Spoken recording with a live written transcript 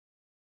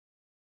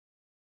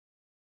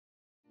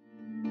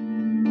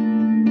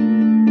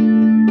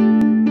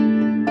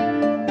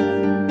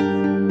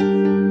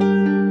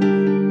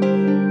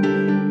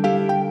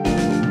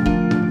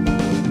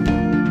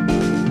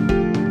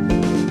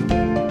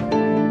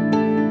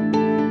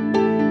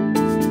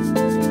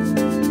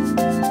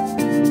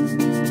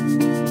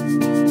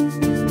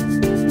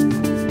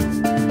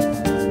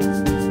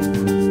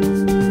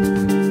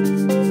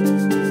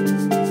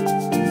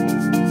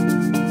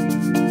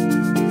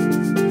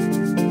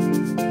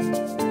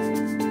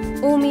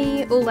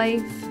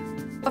life,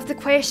 of the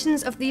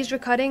questions of these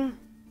recurring,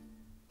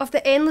 of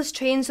the endless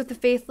trains of the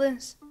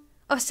faithless,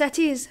 of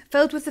cities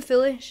filled with the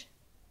foolish,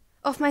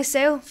 of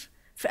myself,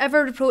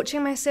 forever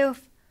reproaching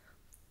myself,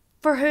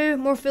 for who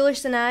more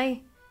foolish than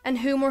I, and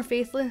who more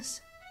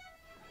faithless,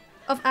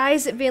 of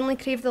eyes that vainly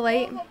crave the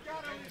light,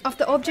 of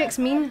the objects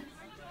mean,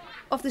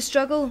 of the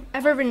struggle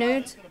ever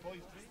renewed,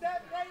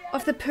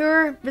 of the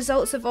poor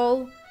results of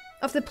all,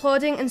 of the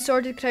plodding and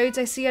sordid crowds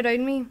I see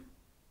around me,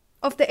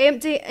 of the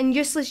empty and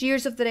useless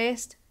years of the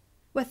rest,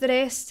 with the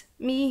rest,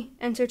 me,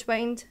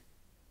 intertwined.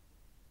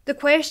 The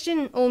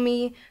question, O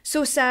me,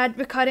 so sad,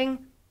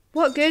 recurring,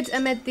 what good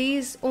amid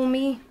these, O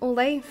me, O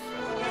life?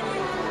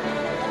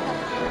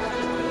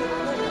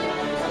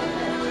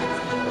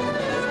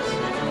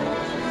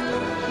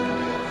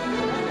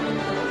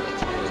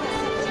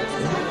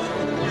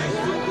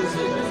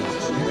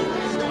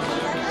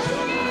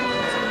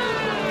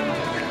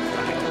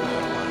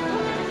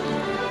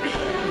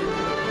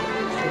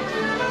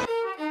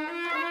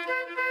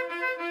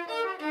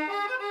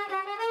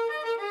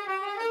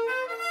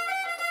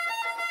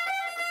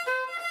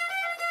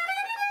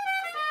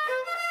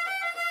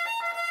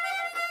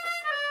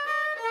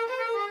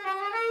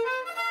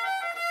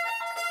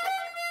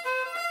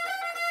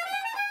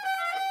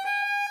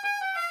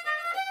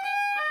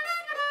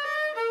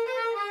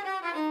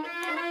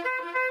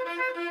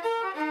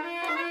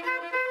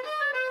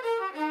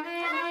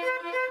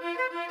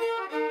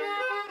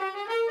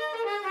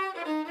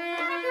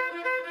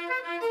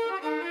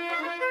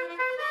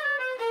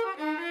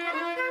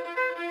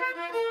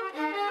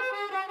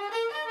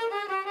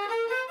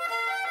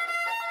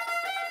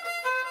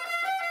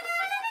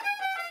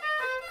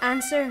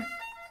 Answer,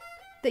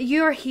 that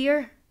you are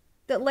here,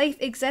 that life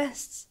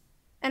exists,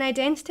 an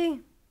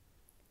identity,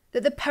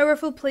 that the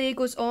powerful play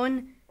goes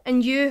on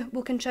and you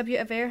will contribute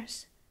a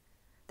verse,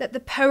 that the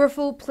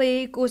powerful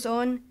play goes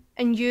on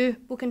and you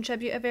will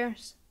contribute a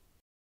verse.